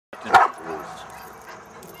See what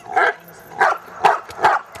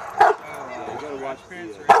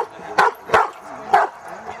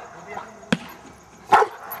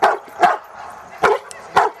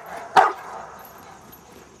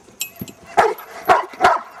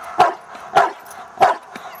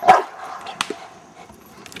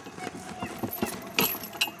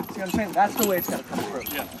I'm saying? That's the way it's got to come through.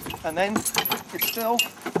 Yeah. And then it's still,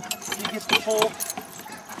 he gets the pull.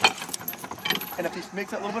 And if he makes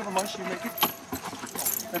that little bit of a munch, you make it.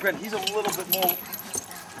 Now granted, he's a little bit more.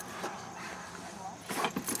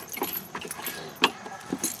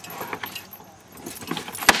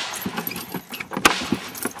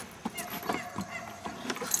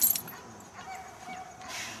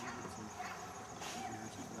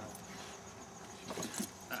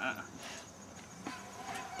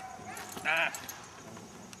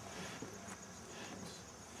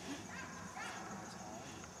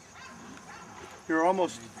 You're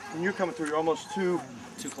almost, when you're coming through, you're almost too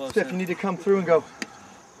close. stiff. You need to come through and go,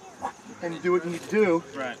 and you do what you need to do.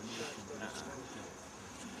 Right.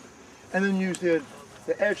 And then use the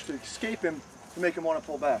edge to escape him to make him want to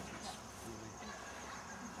pull back.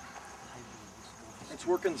 It's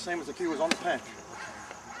working the same as if he was on the bench.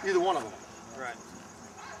 Either one of them. Right.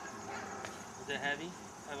 Is it heavy?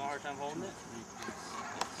 Have a hard time holding it?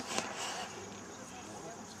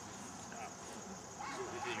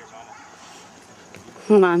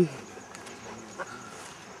 Hold on.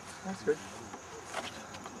 That's good.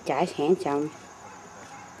 Guy's handsome.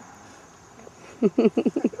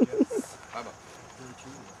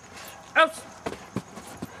 Ouch!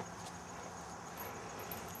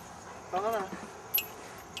 No.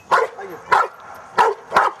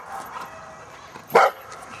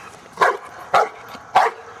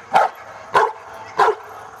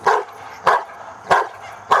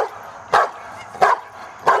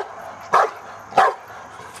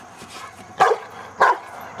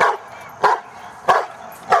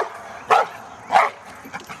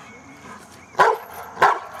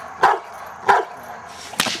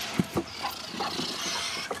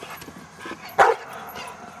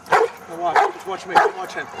 Watch me,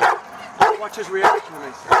 watch him. Watch his reaction to me.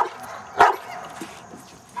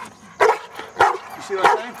 You see what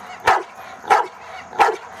I'm saying?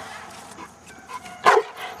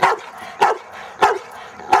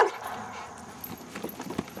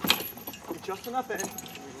 Get just enough in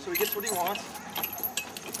so he gets what he wants.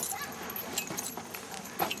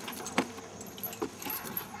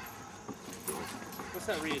 What's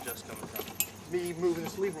that readjust coming from? Me moving the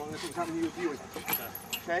sleeve wrong, this is having to do with you.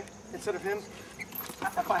 Okay? Instead of him,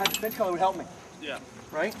 if I had the pinch collar, it would help me. Yeah.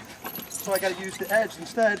 Right? So I got to use the edge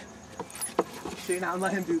instead. See, now and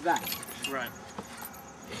let him do that. Right.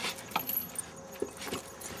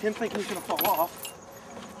 Him thinking he's going to fall off.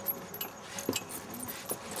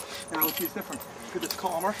 Now it's different because it's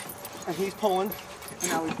calmer and he's pulling and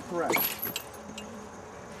now he's correct.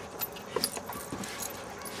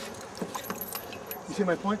 You see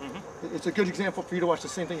my point? Mm-hmm. It's a good example for you to watch the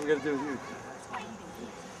same thing you're going to do with you.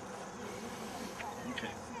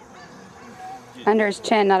 Under his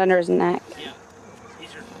chin, not under his neck. Yeah.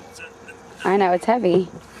 I know, it's heavy.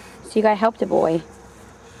 So you gotta help the boy.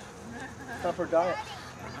 Not for diet.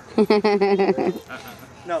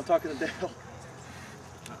 No, I'm talking to Dale.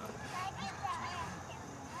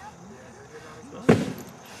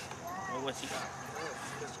 Well, what's he got?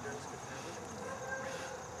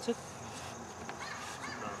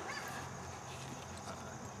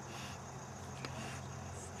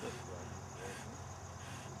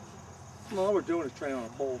 Well, all we're doing is training on a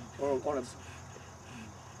pole or on a.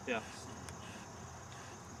 Yeah.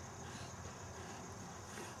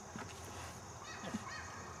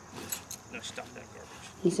 No, stop that garbage.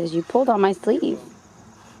 He says, you pulled on my sleeve.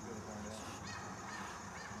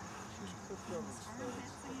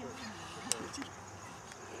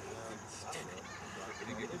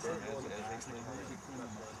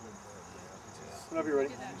 Whenever you're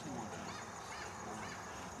ready.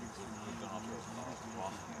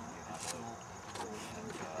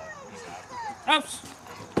 Ouch!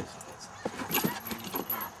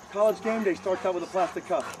 College game day starts out with a plastic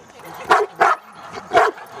cup.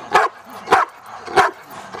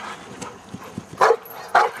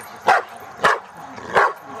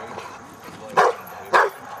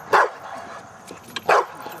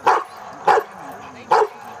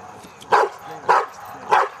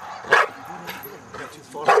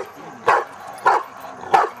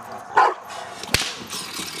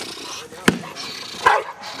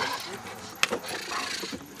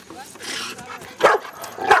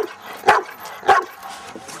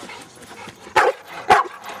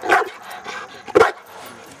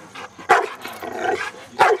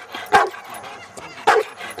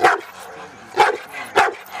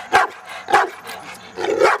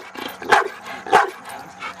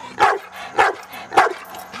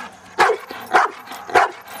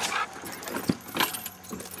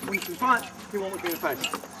 too front, he won't look me in the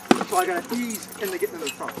face. So I gotta ease into getting to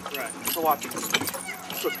the front. Right. So watch it.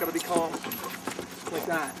 So it's gotta be calm like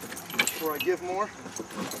that. Where I give more.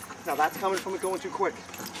 Now that's coming from it going too quick.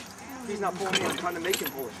 He's not pulling me, I'm trying to make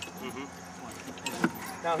him pull it.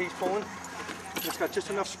 Now he's pulling. It's got just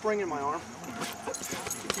enough spring in my arm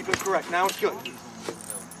to keep it correct. Now it's good.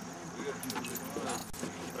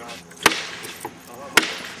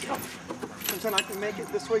 And then I can make it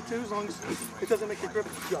this way too, as long as it doesn't make the grip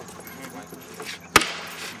jump.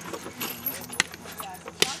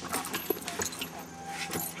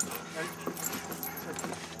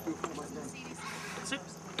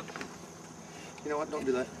 You know what? Don't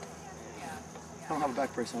do that. I don't have a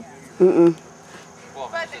back brace on. Mm-mm.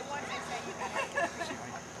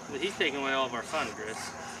 But he's taking away all of our fun, Grys.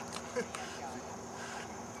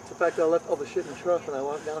 It's the fact that I left all the shit in the truck when I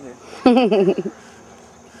walked down here.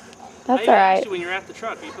 That's all right. When you're at the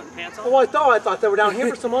truck, are you putting pants on? Oh, I thought they were down here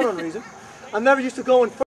for some unknown reason. I'm never used to going.